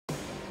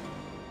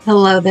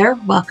Hello there,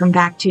 welcome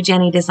back to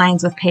Jennie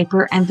Designs with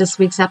Paper and this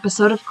week's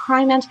episode of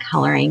Crime and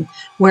Coloring,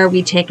 where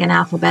we take an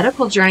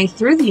alphabetical journey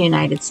through the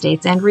United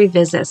States and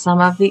revisit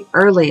some of the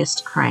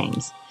earliest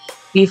crimes.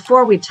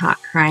 Before we talk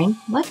crime,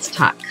 let's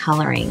talk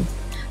coloring.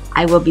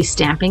 I will be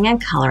stamping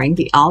and coloring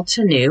the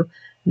all-too-new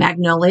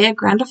Magnolia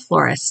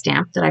Grandiflora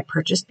stamp that I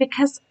purchased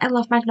because I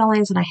love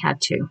magnolias and I had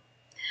to.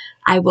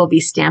 I will be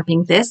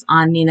stamping this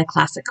on Neenah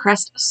Classic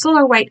Crest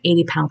Solar White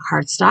 80-pound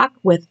cardstock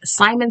with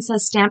Simon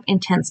Says Stamp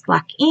Intense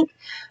Black ink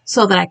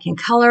so that I can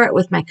color it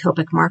with my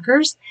Copic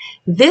markers.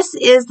 This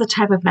is the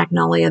type of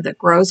magnolia that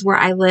grows where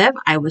I live.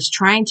 I was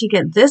trying to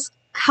get this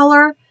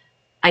color.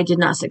 I did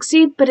not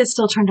succeed, but it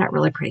still turned out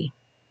really pretty.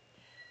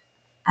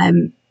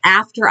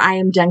 After I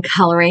am done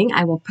coloring,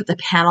 I will put the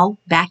panel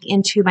back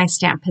into my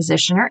stamp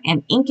positioner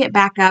and ink it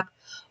back up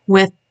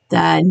with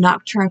the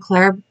Nocturne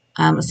Claire.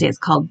 It's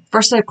called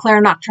Versa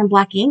Claire Nocturne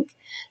Black ink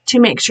to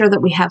make sure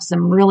that we have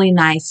some really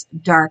nice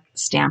dark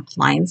stamped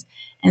lines.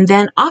 And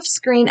then off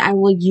screen, I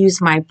will use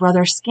my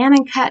Brother Scan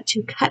and Cut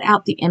to cut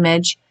out the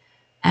image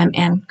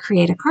and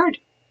create a card.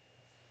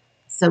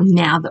 So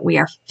now that we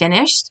are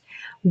finished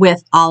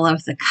with all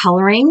of the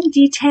coloring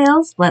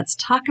details, let's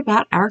talk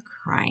about our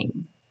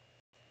crime.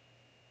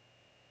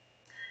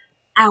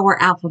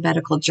 Our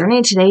alphabetical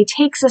journey today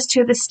takes us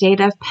to the state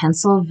of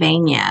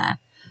Pennsylvania.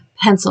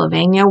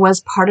 Pennsylvania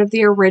was part of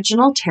the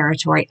original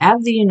territory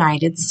of the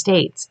United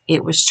States.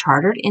 It was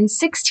chartered in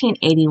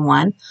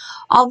 1681,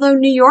 although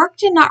New York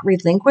did not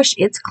relinquish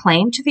its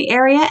claim to the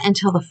area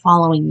until the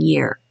following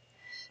year.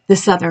 The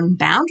southern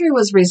boundary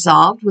was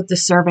resolved with the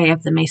survey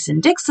of the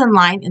Mason-Dixon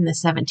line in the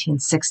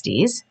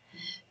 1760s.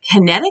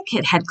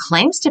 Connecticut had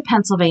claims to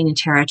Pennsylvania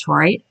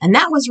territory, and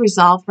that was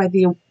resolved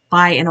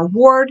by an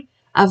award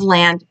of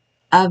land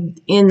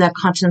in the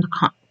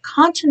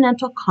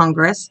Continental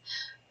Congress,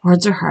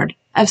 words are hard,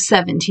 of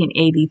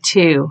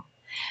 1782.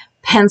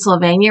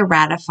 Pennsylvania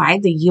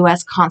ratified the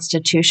U.S.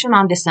 Constitution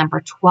on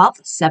December 12,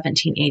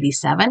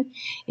 1787.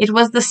 It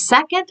was the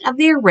second of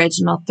the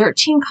original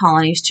 13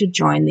 colonies to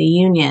join the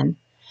Union.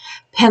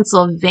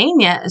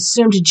 Pennsylvania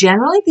assumed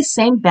generally the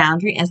same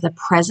boundary as the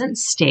present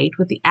state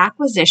with the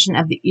acquisition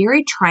of the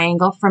Erie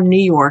Triangle from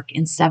New York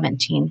in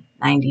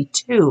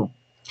 1792.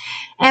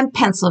 And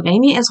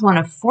Pennsylvania is one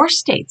of 4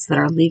 states that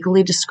are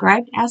legally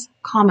described as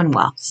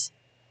commonwealths.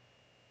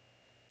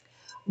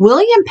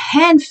 William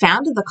Penn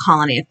founded the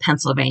colony of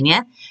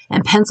Pennsylvania,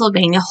 and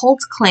Pennsylvania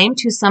holds claim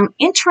to some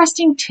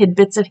interesting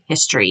tidbits of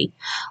history,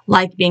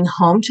 like being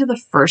home to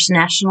the first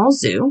National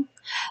Zoo,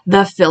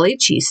 the Philly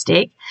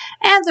cheesesteak,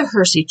 and the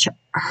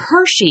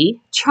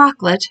Hershey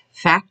chocolate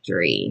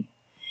factory.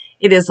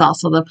 It is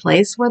also the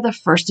place where the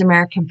first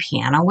American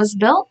piano was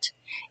built.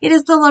 It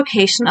is the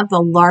location of the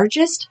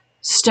largest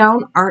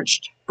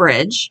stone-arched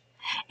bridge,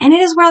 and it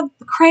is where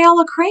the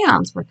Crayola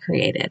crayons were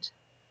created.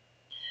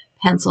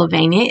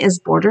 Pennsylvania is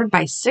bordered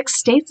by 6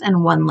 states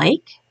and 1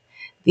 lake.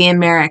 The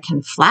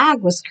American flag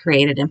was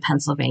created in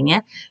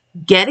Pennsylvania.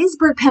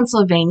 Gettysburg,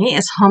 Pennsylvania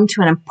is home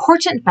to an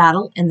important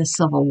battle in the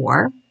Civil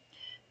War.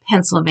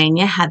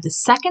 Pennsylvania had the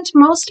second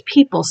most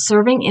people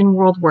serving in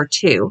World War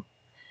II.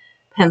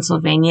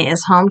 Pennsylvania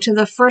is home to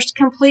the first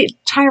complete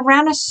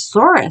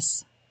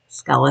Tyrannosaurus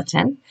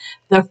skeleton,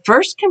 the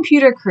first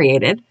computer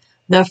created,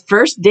 the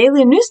first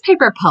daily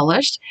newspaper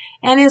published,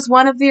 and is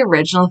one of the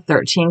original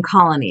 13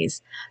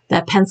 colonies.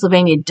 The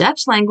Pennsylvania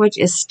Dutch language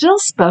is still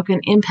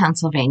spoken in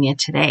Pennsylvania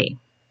today.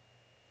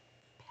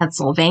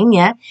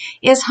 Pennsylvania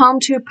is home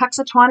to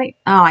Puxatawny,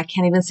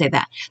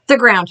 the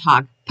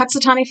groundhog,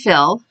 Puxatawny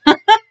Phil,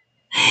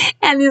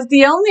 and is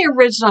the only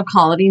original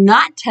colony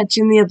not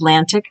touching the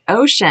Atlantic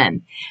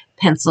Ocean.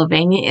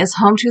 Pennsylvania is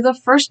home to the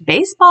first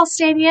baseball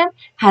stadium,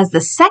 has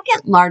the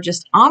second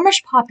largest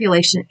Amish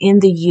population in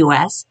the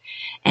U.S.,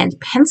 and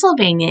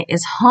Pennsylvania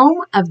is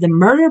home of the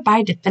murder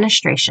by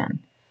defenestration,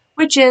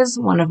 which is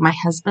one of my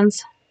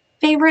husband's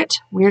favorite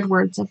weird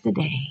words of the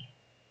day.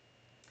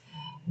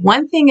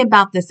 One thing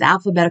about this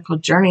alphabetical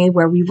journey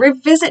where we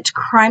revisit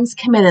crimes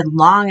committed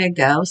long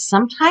ago,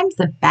 sometimes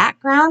the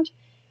background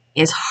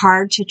is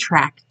hard to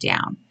track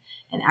down.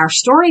 And our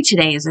story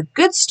today is a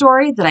good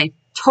story that I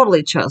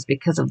totally chose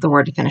because of the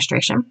word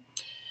defenestration.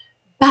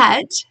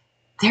 But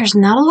there's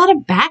not a lot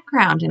of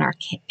background to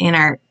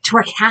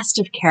our cast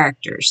of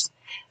characters.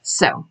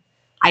 So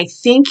I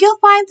think you'll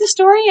find the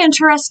story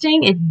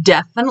interesting. It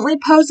definitely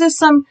poses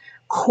some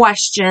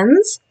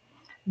questions.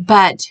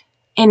 But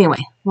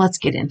anyway, let's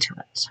get into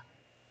it.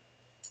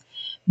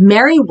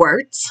 Mary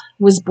Wirtz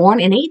was born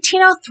in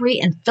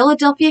 1803 in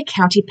Philadelphia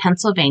County,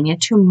 Pennsylvania,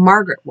 to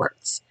Margaret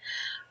Wirtz.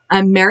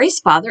 Mary's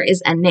father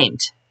is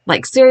unnamed.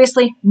 Like,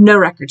 seriously, no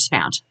records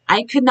found.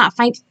 I could not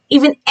find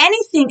even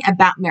anything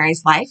about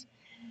Mary's life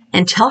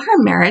until her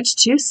marriage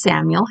to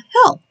Samuel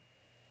Hill.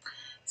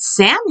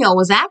 Samuel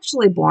was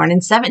actually born in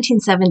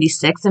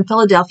 1776 in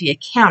Philadelphia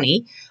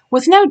County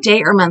with no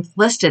day or month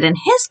listed, and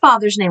his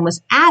father's name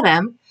was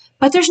Adam,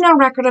 but there's no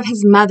record of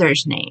his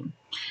mother's name.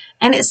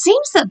 And it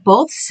seems that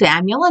both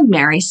Samuel and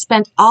Mary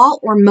spent all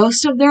or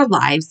most of their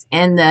lives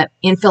in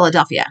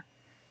Philadelphia.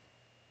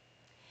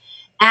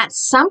 At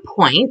some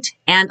point,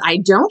 and I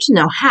don't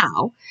know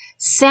how,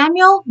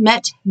 Samuel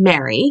met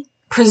Mary.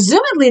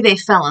 Presumably they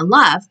fell in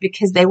love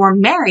because they were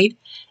married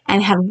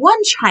and had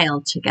one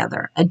child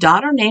together, a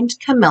daughter named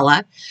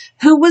Camilla,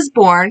 who was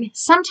born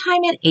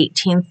sometime in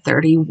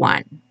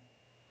 1831.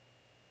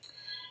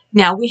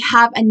 Now we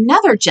have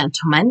another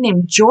gentleman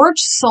named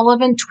George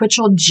Sullivan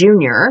Twitchell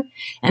Jr.,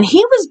 and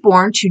he was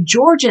born to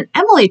George and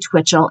Emily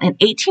Twitchell in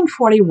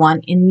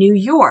 1841 in New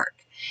York,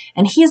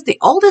 and he is the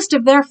oldest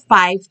of their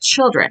 5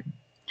 children.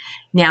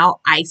 Now,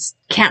 I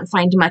can't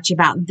find much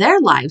about their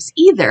lives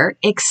either,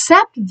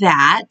 except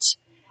that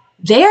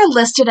they are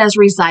listed as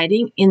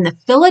residing in the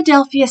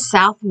Philadelphia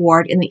South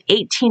Ward in the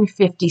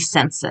 1850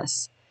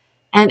 census.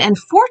 And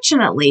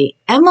unfortunately,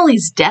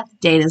 Emily's death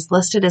date is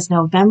listed as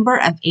November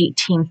of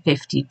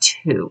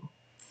 1852.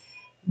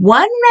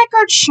 One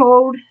record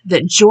showed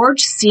that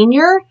George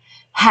Sr.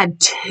 had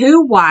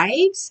 2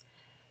 wives,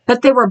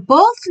 but they were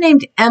both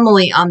named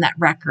Emily on that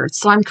record.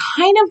 So I'm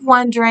kind of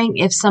wondering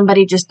if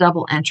somebody just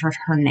double entered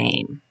her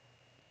name.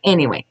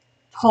 Anyway,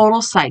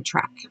 total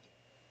sidetrack.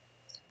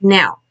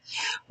 Now,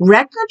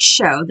 records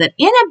show that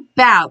in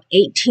about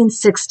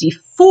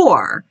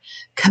 1864,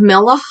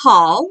 Camilla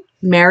Hall,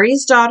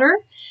 Mary's daughter,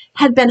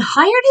 had been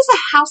hired as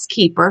a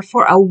housekeeper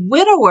for a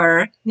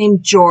widower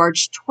named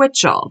George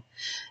Twitchell,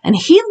 and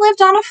he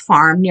lived on a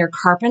farm near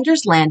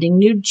Carpenter's Landing,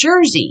 New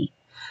Jersey.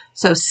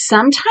 So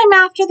sometime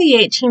after the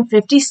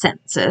 1850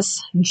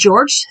 census,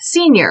 George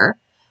Sr.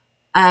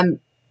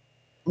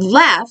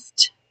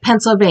 Left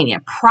Pennsylvania,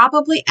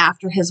 probably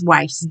after his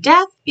wife's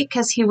death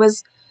because he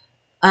was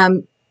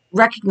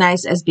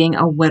recognized as being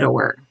a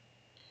widower.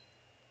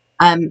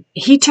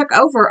 He took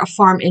over a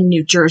farm in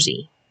New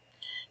Jersey.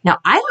 Now,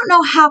 I don't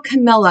know how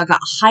Camilla got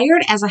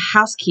hired as a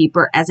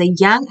housekeeper as a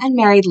young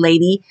unmarried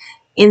lady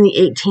in the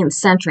 18th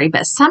century,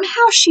 but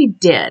somehow she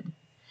did.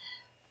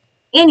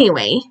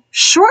 Anyway,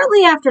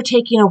 shortly after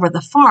taking over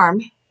the farm,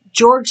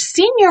 George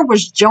Sr.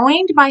 was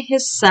joined by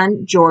his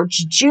son,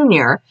 George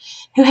Jr.,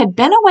 who had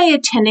been away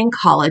attending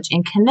college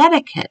in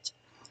Connecticut.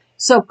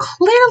 So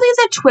clearly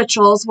the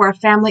Twitchells were a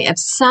family of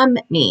some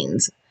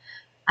means.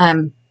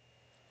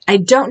 I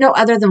don't know,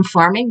 other than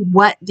farming,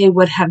 what they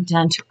would have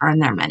done to earn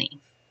their money.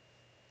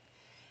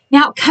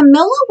 Now,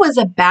 Camilla was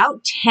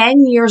about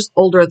 10 years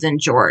older than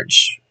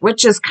George,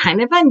 which is kind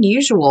of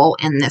unusual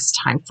in this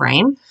time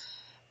frame.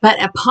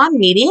 But upon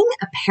meeting,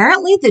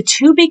 apparently the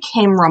two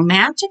became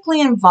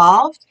romantically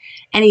involved,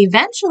 and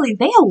eventually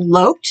they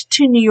eloped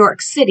to New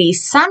York City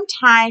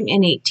sometime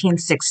in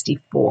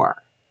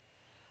 1864.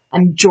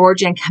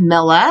 George and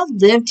Camilla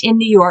lived in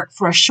New York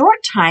for a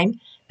short time,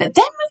 but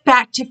then moved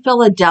back to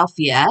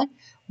Philadelphia,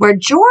 where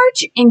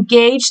George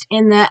engaged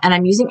in the, and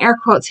I'm using air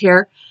quotes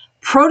here,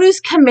 produce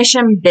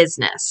commission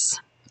business.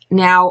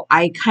 Now,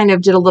 I kind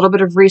of did a little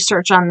bit of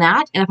research on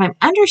that, and if I'm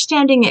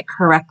understanding it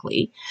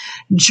correctly,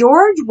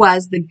 George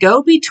was the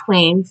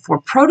go-between for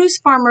produce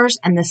farmers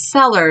and the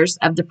sellers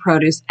of the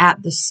produce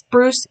at the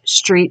Spruce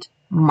Street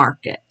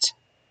Market.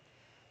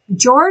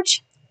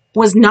 George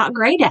was not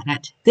great at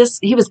it.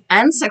 He was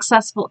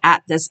unsuccessful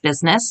at this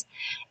business,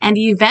 and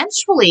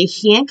eventually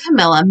he and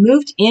Camilla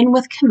moved in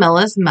with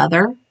Camilla's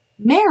mother,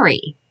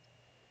 Mary.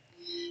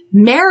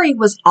 Mary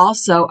was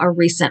also a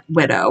recent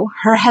widow.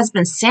 Her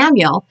husband,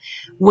 Samuel,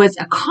 was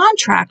a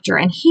contractor,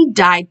 and he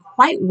died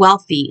quite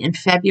wealthy in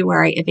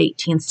February of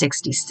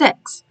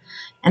 1866.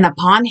 And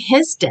upon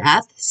his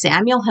death,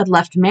 Samuel had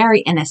left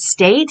Mary an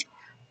estate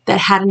that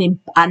had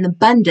an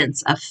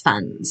abundance of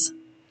funds.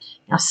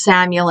 Now,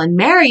 Samuel and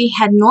Mary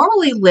had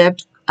normally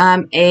lived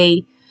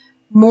a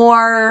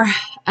more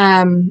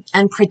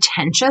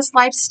unpretentious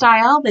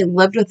lifestyle. They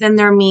lived within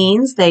their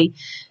means. They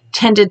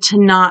tended to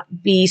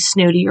not be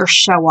snooty or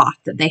show off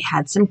that they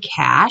had some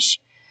cash.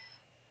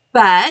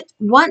 But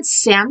once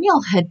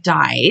Samuel had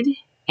died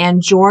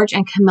and George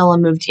and Camilla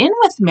moved in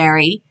with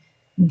Mary,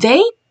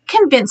 they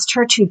convinced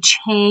her to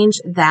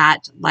change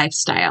that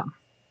lifestyle.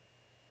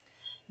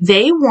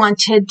 They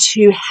wanted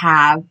to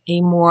have a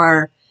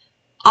more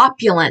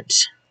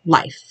opulent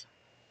life.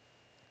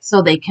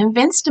 So they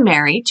convinced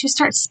Mary to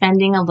start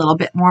spending a little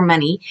bit more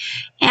money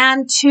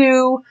and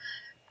to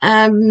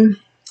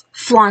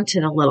flaunt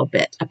it a little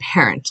bit,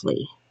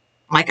 apparently.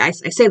 Like I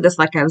say this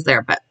like I was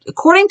there, but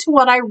according to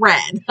what I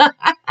read.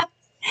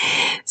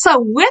 So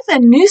with a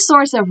new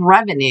source of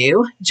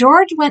revenue,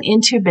 George went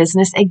into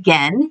business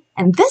again,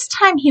 and this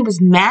time he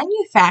was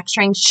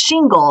manufacturing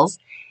shingles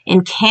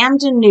in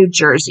Camden, New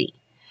Jersey.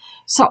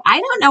 So I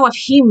don't know if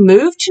he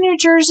moved to New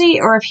Jersey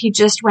or if he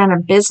just ran a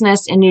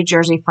business in New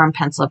Jersey from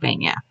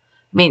Pennsylvania. I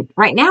mean,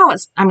 right now,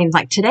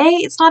 like today,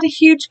 it's not a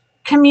huge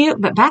commute,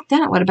 but back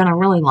then it would have been a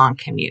really long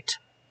commute.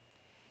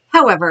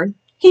 However,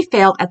 he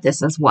failed at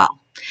this as well.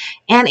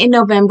 And in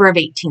November of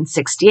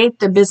 1868,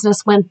 the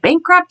business went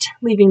bankrupt,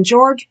 leaving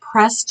George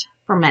pressed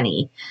for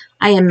money.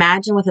 I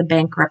imagine with a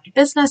bankrupt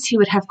business, he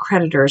would have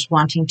creditors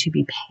wanting to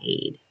be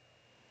paid.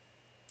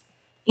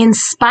 In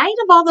spite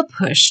of all the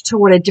push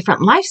toward a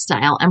different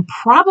lifestyle and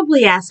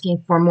probably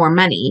asking for more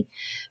money,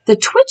 the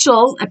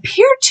Twitchells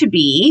appeared to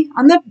be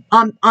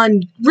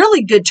on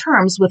really good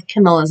terms with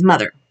Camilla's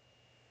mother.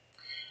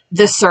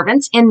 The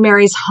servants in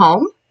Mary's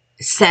home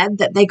said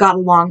that they got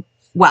along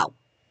well,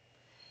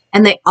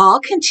 and they all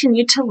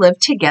continued to live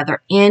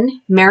together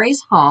in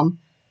Mary's home,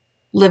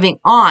 living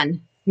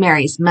on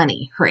Mary's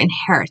money, her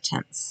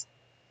inheritance.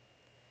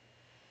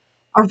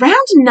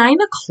 Around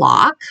 9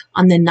 o'clock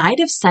on the night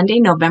of Sunday,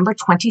 November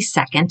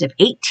 22nd of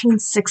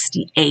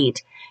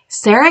 1868,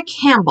 Sarah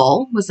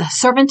Campbell, was a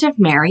servant of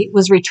Mary,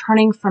 was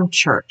returning from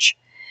church.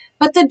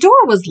 But the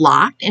door was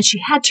locked, and she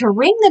had to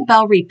ring the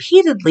bell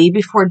repeatedly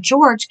before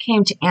George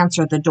came to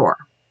answer the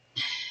door.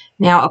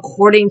 Now,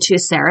 according to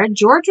Sarah,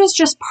 George was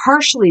just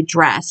partially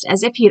dressed,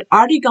 as if he had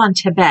already gone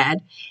to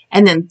bed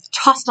and then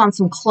tossed on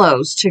some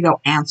clothes to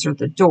go answer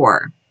the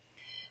door.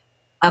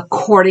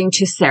 According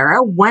to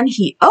Sarah, when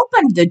he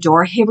opened the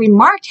door, he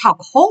remarked how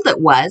cold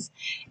it was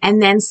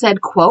and then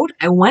said, quote,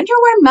 "I wonder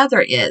where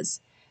Mother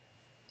is,"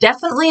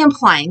 definitely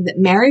implying that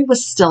Mary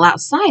was still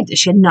outside, that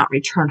she had not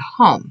returned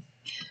home.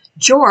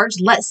 George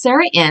let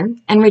Sarah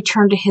in and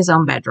returned to his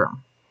own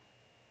bedroom.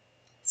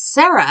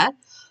 Sarah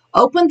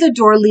opened the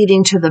door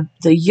leading to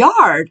the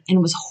yard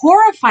and was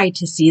horrified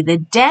to see the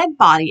dead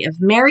body of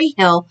Mary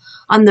Hill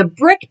on the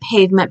brick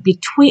pavement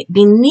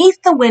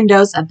beneath the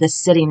windows of the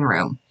sitting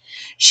room.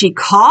 She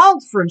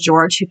called for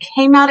George, who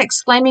came out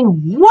exclaiming,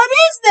 "What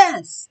is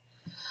this?"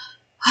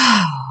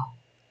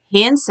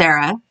 He and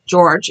Sarah,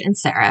 George and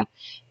Sarah,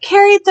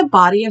 carried the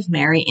body of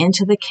Mary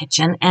into the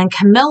kitchen, and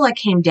Camilla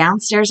came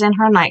downstairs in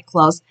her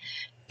nightclothes,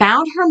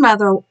 found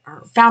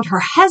her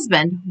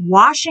husband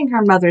washing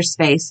her mother's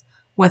face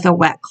with a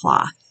wet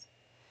cloth.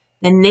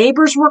 The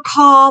neighbors were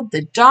called,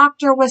 the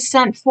doctor was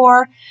sent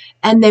for,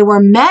 and they were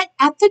met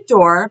at the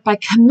door by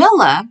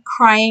Camilla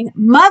crying,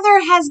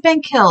 "Mother has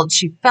been killed.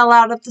 She fell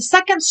out of the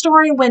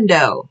second-story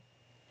window."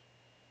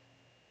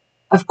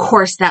 Of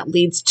course, that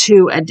leads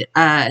to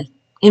an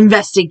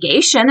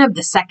investigation of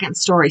the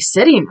second-story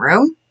sitting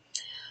room.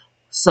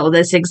 So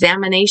this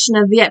examination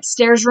of the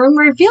upstairs room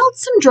revealed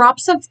some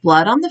drops of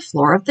blood on the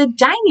floor of the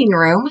dining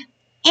room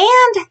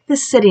and the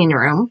sitting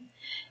room,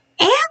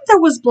 and there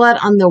was blood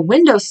on the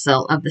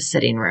windowsill of the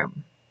sitting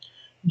room.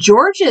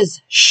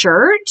 George's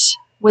shirt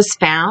was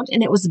found,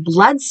 and it was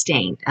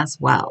blood-stained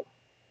as well.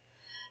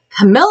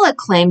 Camilla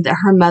claimed that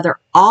her mother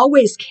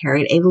always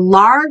carried a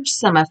large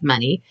sum of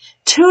money,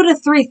 $2,000 to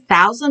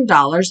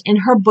 $3,000, in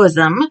her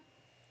bosom.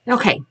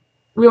 Okay,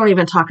 we won't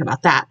even talk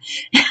about that.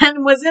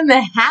 And was in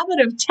the habit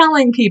of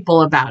telling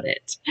people about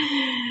it.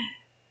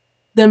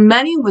 The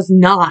money was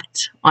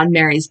not on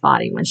Mary's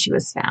body when she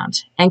was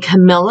found, and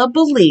Camilla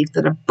believed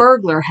that a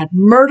burglar had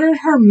murdered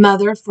her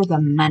mother for the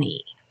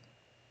money.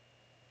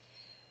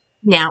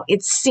 Now,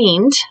 it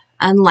seemed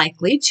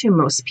unlikely to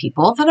most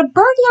people that a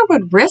burglar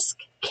would risk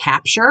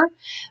capture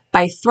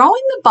by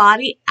throwing the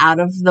body out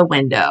of the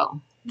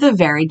window, the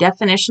very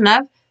definition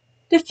of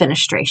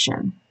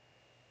defenestration.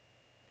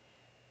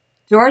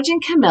 George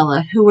and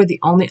Camilla, who were the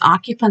only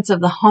occupants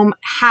of the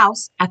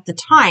house at the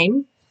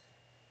time,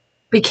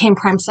 became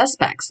prime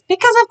suspects,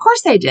 because of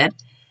course they did,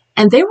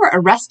 and they were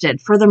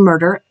arrested for the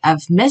murder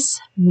of Mrs.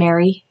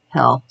 Mary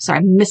Hill.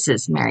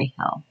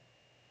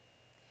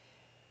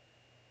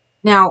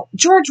 Now,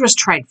 George was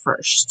tried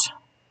first,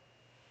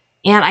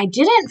 and I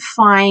didn't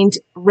find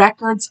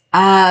records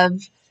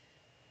of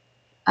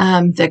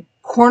the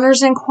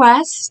coroner's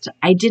inquest.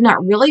 I did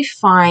not really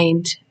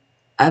find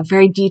a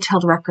very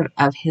detailed record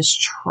of his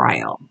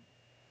trial.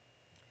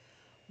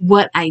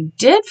 What I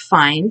did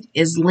find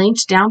is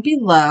linked down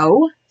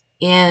below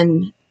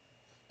in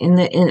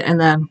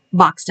the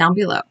box down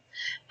below.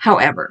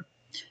 However,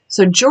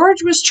 so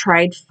George was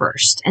tried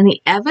first, and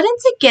the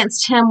evidence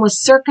against him was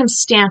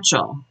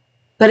circumstantial,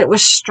 but it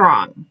was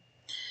strong.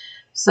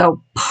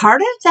 So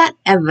part of that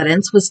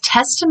evidence was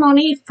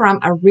testimony from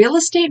a real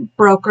estate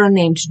broker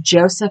named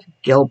Joseph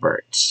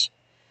Gilbert.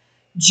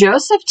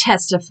 Joseph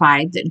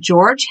testified that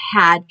George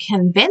had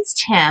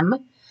convinced him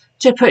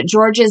to put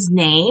George's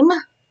name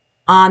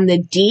on the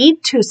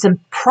deed to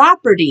some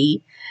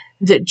property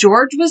that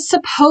George was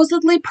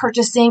supposedly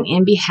purchasing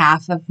in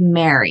behalf of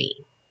Mary.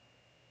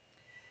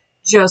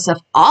 Joseph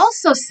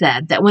also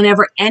said that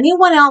whenever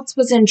anyone else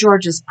was in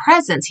George's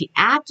presence, he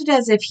acted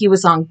as if he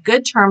was on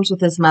good terms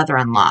with his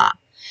mother-in-law.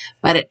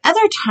 But at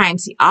other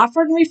times, he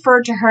offered and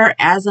referred to her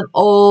as an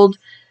old,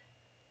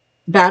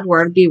 bad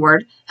word, B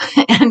word,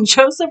 and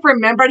Joseph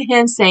remembered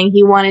him saying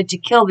he wanted to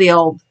kill the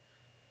old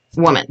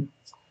woman.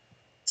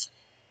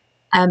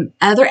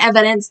 Other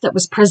evidence that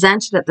was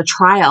presented at the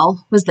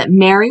trial was that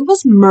Mary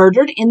was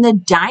murdered in the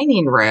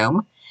dining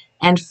room,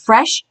 and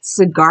fresh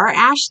cigar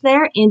ash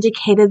there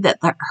indicated that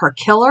her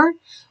killer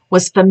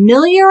was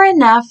familiar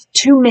enough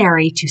to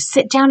Mary to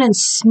sit down and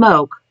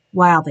smoke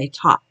while they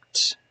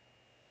talked.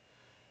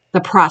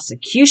 The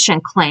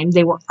prosecution claimed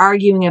they were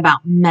arguing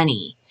about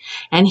money,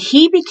 and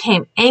he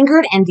became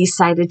angered and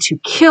decided to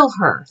kill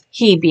her,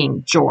 he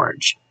being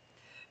George.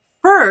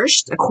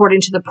 First,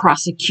 according to the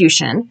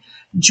prosecution,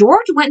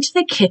 George went to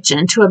the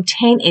kitchen to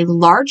obtain a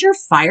larger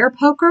fire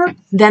poker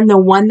than the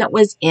one that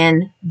was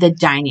in the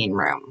dining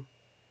room.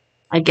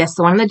 I guess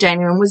the one in the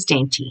dining room was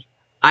dainty.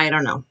 I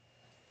don't know.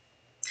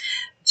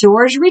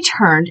 George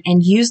returned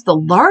and used the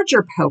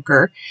larger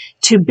poker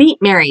to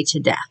beat Mary to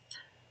death.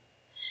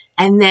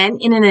 And then,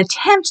 in an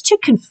attempt to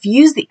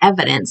confuse the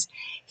evidence,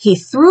 he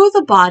threw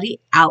the body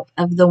out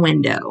of the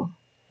window,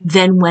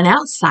 then went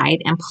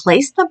outside and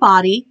placed the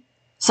bloody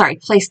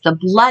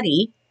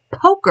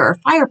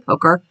fire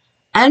poker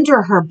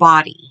under her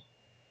body.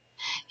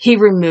 He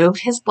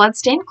removed his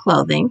bloodstained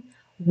clothing,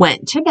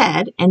 went to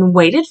bed, and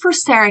waited for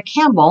Sarah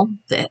Campbell,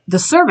 the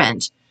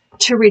servant,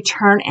 to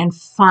return and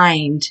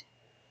find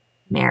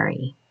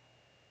Mary.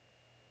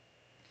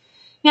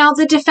 Now,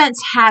 the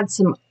defense had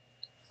some,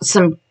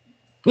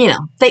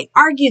 they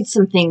argued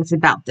some things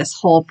about this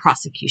whole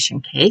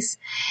prosecution case.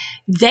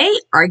 They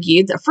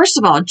argued that, first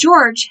of all,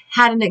 George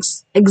had an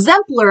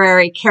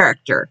exemplary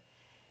character.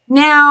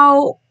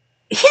 Now,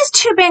 he has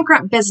 2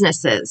 bankrupt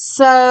businesses,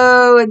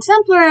 so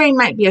exemplary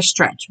might be a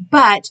stretch,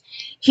 but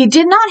he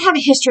did not have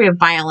a history of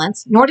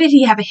violence, nor did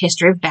he have a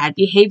history of bad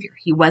behavior.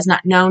 He was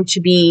not known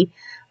to be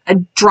a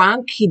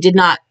drunk. He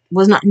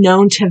was not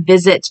known to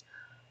visit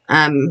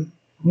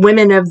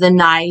women of the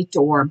night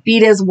or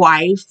beat his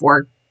wife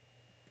or,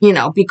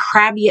 be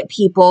crabby at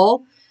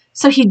people.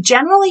 So he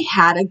generally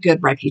had a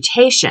good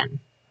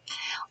reputation.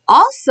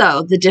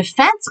 Also, the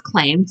defense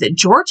claimed that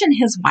George and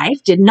his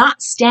wife did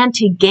not stand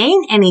to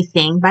gain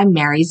anything by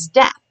Mary's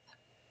death.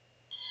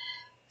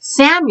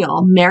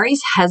 Samuel,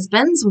 Mary's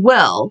husband's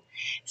will,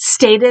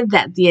 stated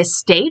that the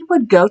estate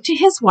would go to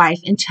his wife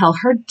until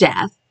her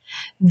death,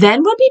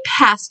 then would be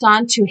passed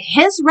on to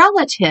his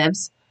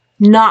relatives,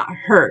 not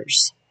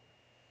hers.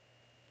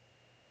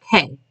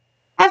 Okay,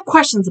 I have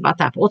questions about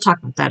that, but we'll talk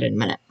about that in a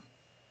minute.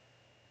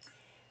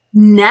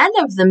 None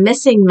of the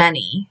missing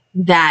money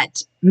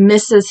that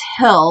Mrs.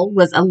 Hill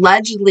was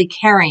allegedly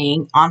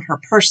carrying on her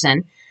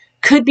person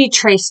could be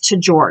traced to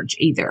George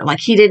either.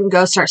 Like, he didn't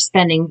go start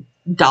spending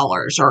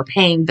dollars or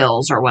paying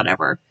bills or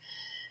whatever.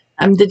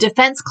 The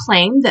defense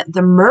claimed that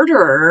the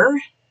murder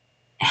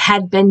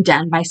had been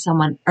done by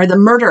someone, or the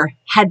murder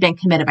had been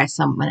committed by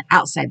someone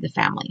outside the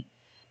family,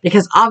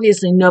 because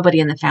obviously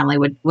nobody in the family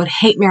would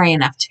hate Mary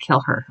enough to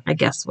kill her, I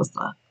guess was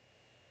the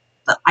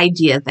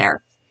idea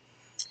there.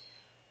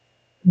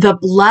 The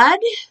blood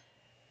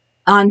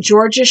on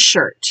George's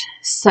shirt.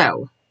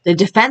 So the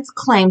defense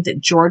claimed that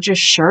George's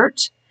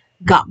shirt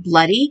got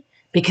bloody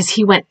because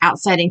he went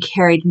outside and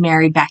carried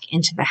Mary back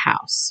into the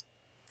house.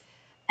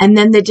 And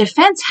then the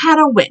defense had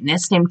a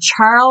witness named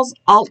Charles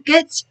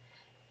Altgett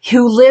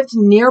who lived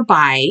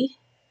nearby,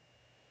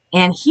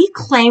 and he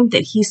claimed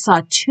that he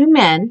saw 2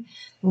 men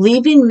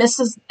leaving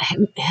Mrs.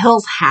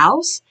 Hill's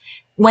house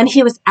when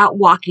he was out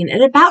walking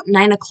at about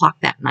 9 o'clock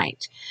that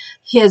night.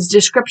 His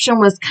description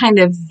was kind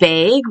of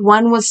vague.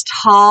 One was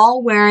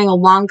tall, wearing a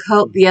long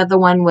coat. The other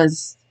one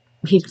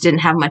he didn't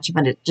have much of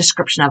a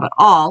description of it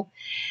all.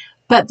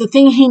 But the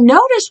thing he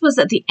noticed was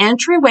that the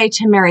entryway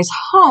to Mary's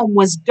home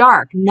was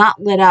dark,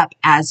 not lit up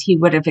as he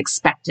would have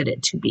expected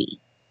it to be.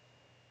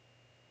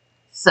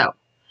 So,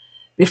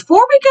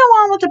 before we go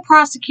on with the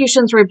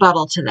prosecution's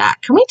rebuttal to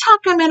that, can we talk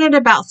a minute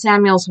about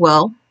Samuel's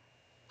will?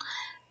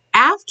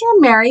 After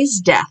Mary's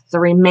death,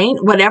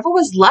 whatever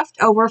was left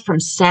over from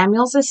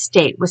Samuel's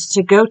estate was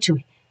to go to,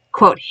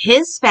 quote,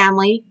 his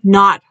family,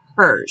 not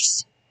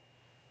hers.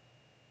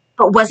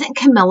 But wasn't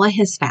Camilla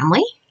his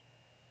family?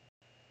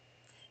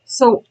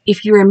 So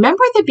if you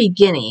remember the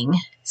beginning,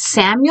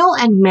 Samuel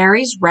and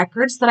Mary's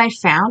records that I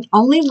found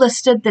only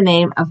listed the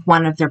name of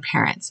one of their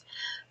parents.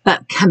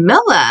 But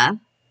Camilla,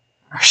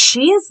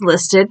 she is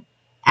listed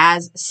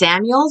as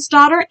Samuel's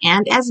daughter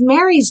and as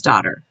Mary's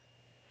daughter.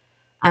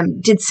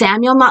 Did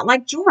Samuel not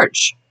like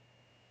George?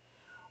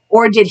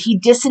 Or did he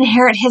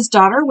disinherit his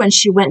daughter when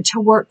she went to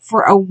work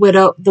for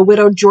the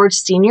widow George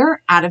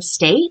Sr. out of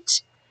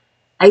state?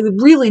 I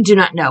really do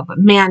not know, but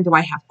man, do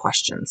I have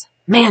questions.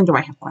 Man, do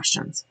I have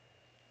questions.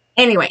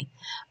 Anyway,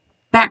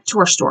 back to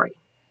our story.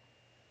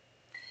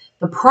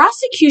 The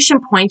prosecution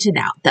pointed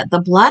out that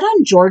the blood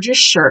on George's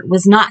shirt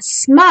was not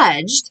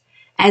smudged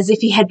as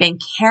if he had been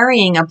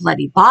carrying a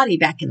bloody body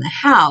back in the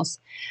house,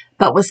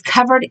 but was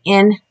covered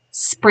in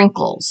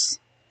sprinkles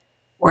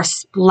or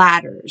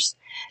splatters,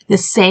 the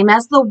same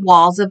as the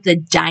walls of the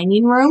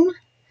dining room,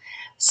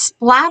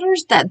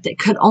 splatters that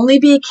could only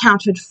be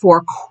accounted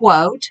for,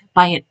 quote,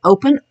 by an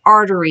open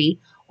artery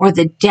or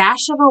the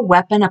dash of a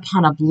weapon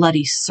upon a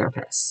bloody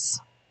surface.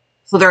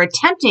 So they're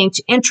attempting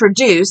to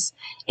introduce,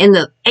 in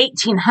the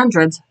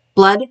 1800s,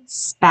 blood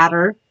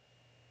spatter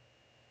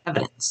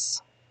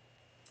evidence.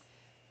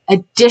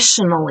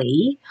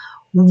 Additionally,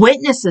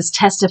 witnesses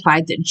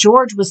testified that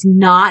George was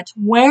not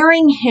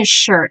wearing his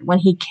shirt when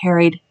he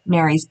carried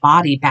Mary's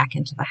body back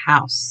into the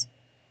house.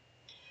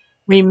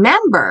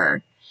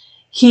 Remember,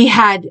 he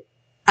had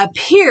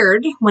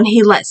appeared when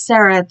he let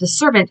Sarah, the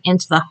servant,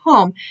 into the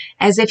home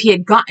as if he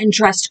had gotten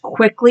dressed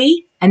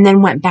quickly and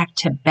then went back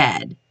to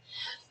bed.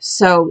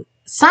 So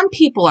some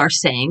people are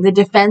saying, the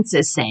defense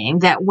is saying,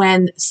 that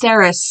when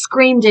Sarah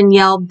screamed and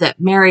yelled that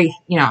Mary,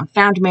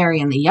 found Mary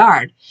in the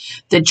yard,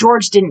 that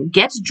George didn't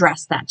get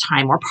dressed that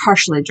time or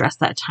partially dressed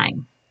that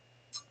time.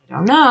 I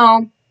don't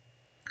know.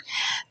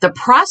 The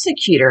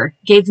prosecutor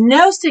gave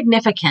no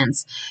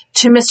significance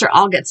to Mr.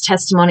 Algott's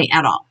testimony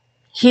at all.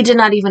 He did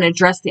not even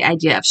address the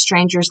idea of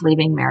strangers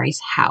leaving Mary's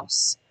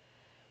house.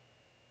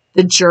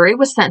 The jury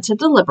was sent to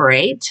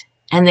deliberate,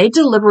 and they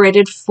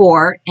deliberated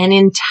for an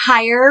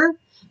entire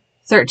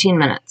 13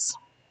 minutes,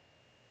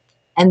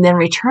 and then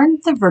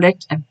returned the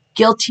verdict of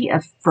guilty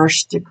of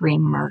first-degree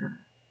murder.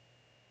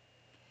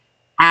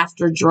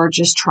 After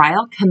George's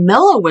trial,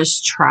 Camilla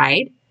was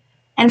tried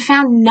and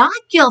found not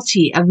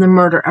guilty of the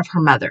murder of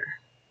her mother.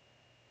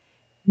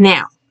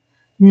 Now,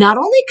 not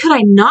only could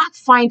I not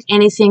find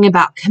anything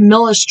about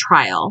Camilla's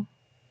trial,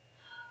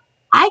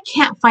 I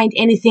can't find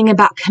anything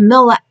about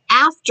Camilla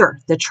after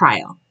the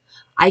trial.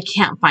 I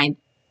can't find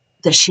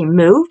that she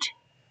moved,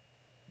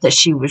 that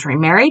she was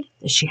remarried,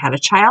 that she had a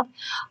child.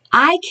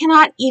 I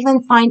cannot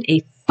even find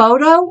a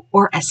photo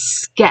or a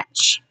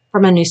sketch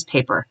from a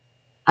newspaper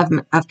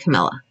of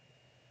Camilla.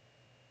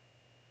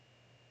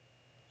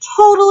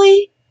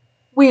 Totally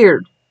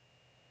weird.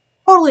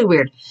 Totally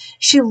weird.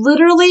 She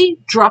literally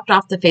dropped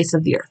off the face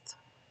of the earth.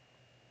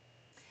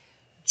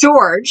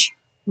 George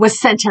was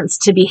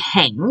sentenced to be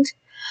hanged,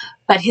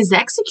 but his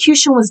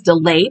execution was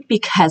delayed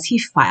because he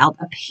filed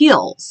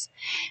appeals.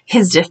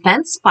 His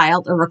defense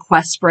filed a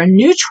request for a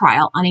new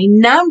trial on a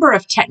number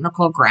of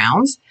technical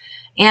grounds,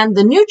 and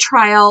the new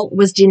trial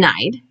was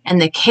denied,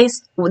 and the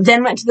case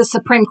then went to the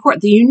Supreme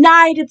Court, the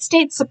United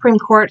States Supreme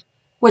Court,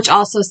 which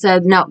also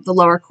said, no, the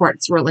lower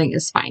court's ruling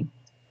is fine.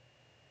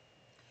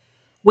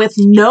 With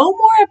no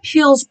more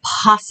appeals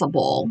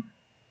possible,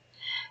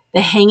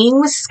 the hanging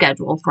was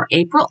scheduled for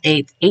April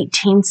 8,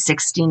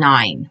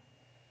 1869.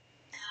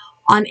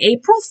 On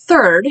April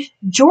 3rd,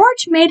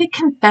 George made a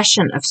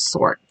confession of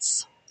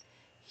sorts.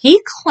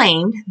 He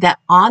claimed that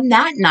on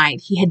that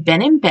night he had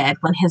been in bed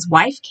when his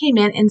wife came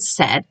in and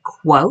said,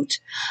 quote,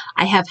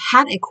 "I have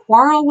had a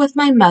quarrel with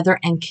my mother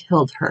and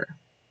killed her."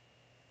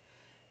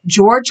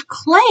 George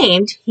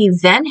claimed he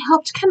then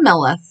helped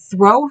Camilla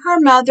throw her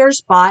mother's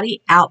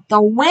body out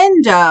the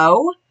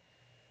window,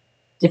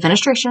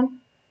 defenestration,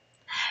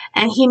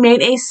 and he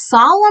made a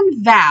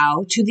solemn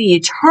vow to the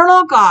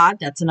eternal God,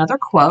 that's another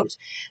quote,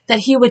 that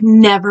he would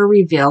never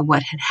reveal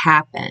what had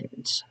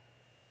happened.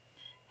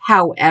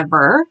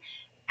 However,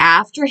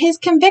 after his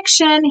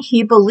conviction,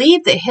 he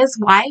believed that his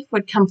wife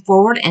would come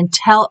forward and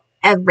tell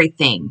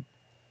everything,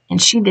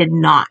 and she did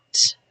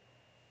not.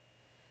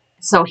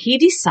 So he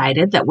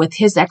decided that with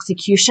his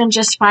execution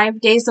just 5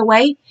 days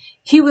away,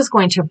 he was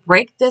going to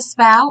break this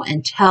vow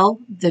and tell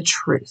the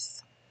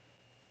truth.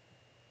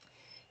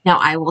 Now,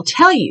 I will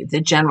tell you, the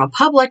general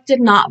public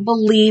did not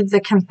believe the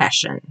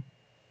confession.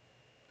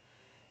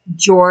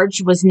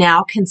 George was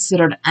now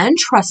considered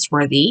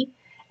untrustworthy,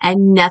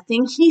 and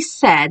nothing he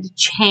said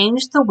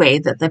changed the way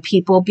that the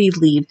people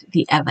believed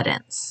the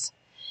evidence.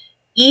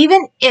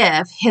 Even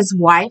if his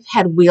wife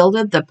had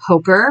wielded the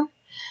poker,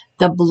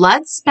 the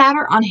blood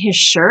spatter on his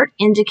shirt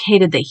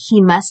indicated that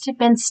he must have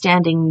been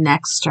standing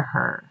next to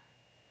her.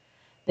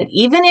 But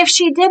even if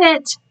she did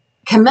it,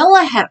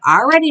 Camilla had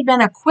already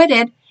been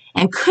acquitted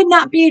and could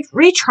not be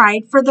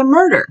retried for the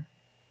murder.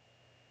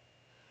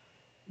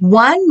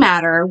 One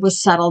matter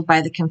was settled by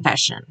the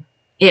confession.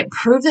 It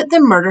proved that the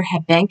murder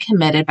had been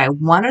committed by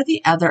one or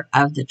the other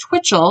of the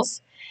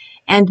Twitchells,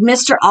 and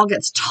Mr.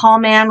 Algott's tall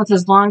man with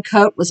his long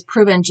coat was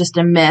proven just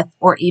a myth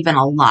or even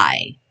a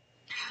lie.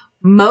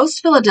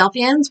 Most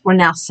Philadelphians were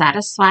now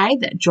satisfied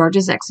that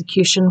George's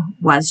execution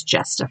was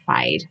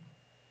justified.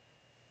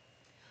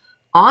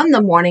 On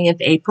the morning of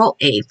April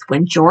 8th,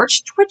 when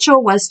George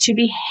Twitchell was to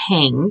be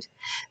hanged,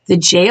 the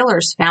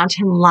jailers found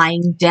him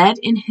lying dead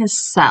in his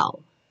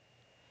cell.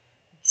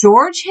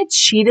 George had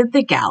cheated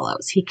the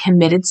gallows. He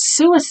committed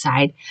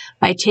suicide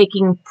by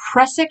taking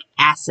prussic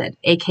acid,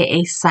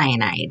 aka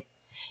cyanide,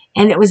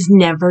 and it was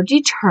never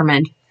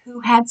determined who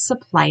had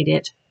supplied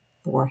it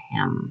for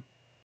him.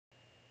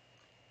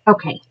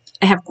 Okay,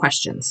 I have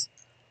questions.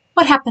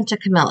 What happened to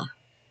Camilla?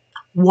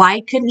 Why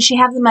couldn't she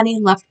have the money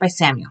left by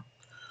Samuel?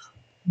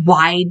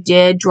 Why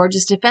did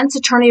George's defense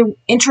attorney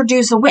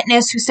introduce a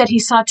witness who said he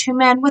saw two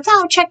men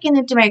without checking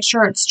it to make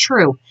sure it's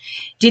true?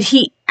 Did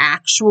he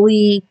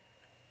actually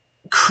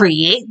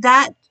create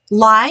that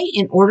lie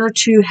in order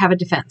to have a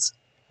defense?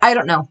 I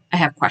don't know. I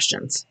have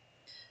questions.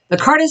 The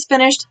card is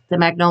finished. The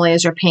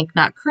magnolias are pink,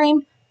 not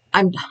cream.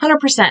 I'm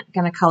 100%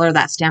 going to color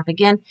that stamp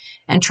again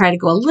and try to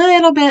go a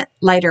little bit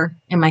lighter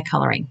in my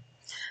coloring.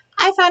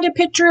 I found a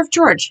picture of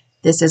George.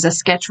 This is a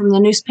sketch from the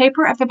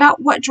newspaper of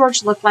about what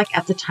George looked like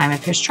at the time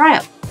of his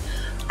trial.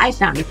 I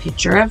found a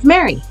picture of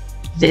Mary.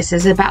 This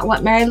is about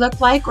what Mary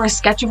looked like, or a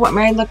sketch of what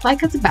Mary looked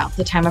like at about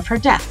the time of her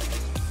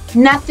death.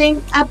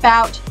 Nothing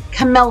about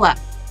Camilla.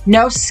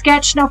 No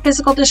sketch, no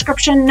physical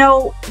description,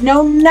 no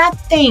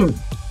nothing.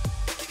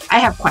 I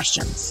have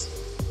questions.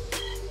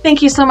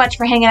 Thank you so much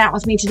for hanging out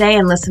with me today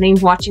and listening,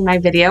 watching my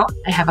video.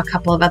 I have a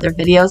couple of other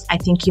videos I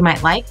think you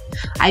might like.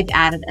 I've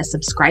added a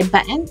subscribe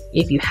button.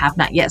 If you have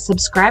not yet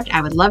subscribed,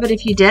 I would love it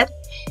if you did.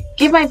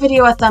 Give my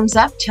video a thumbs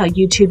up. Tell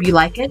YouTube you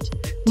like it.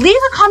 Leave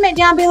a comment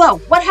down below.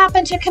 What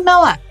happened to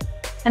Camilla?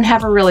 And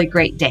have a really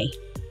great day.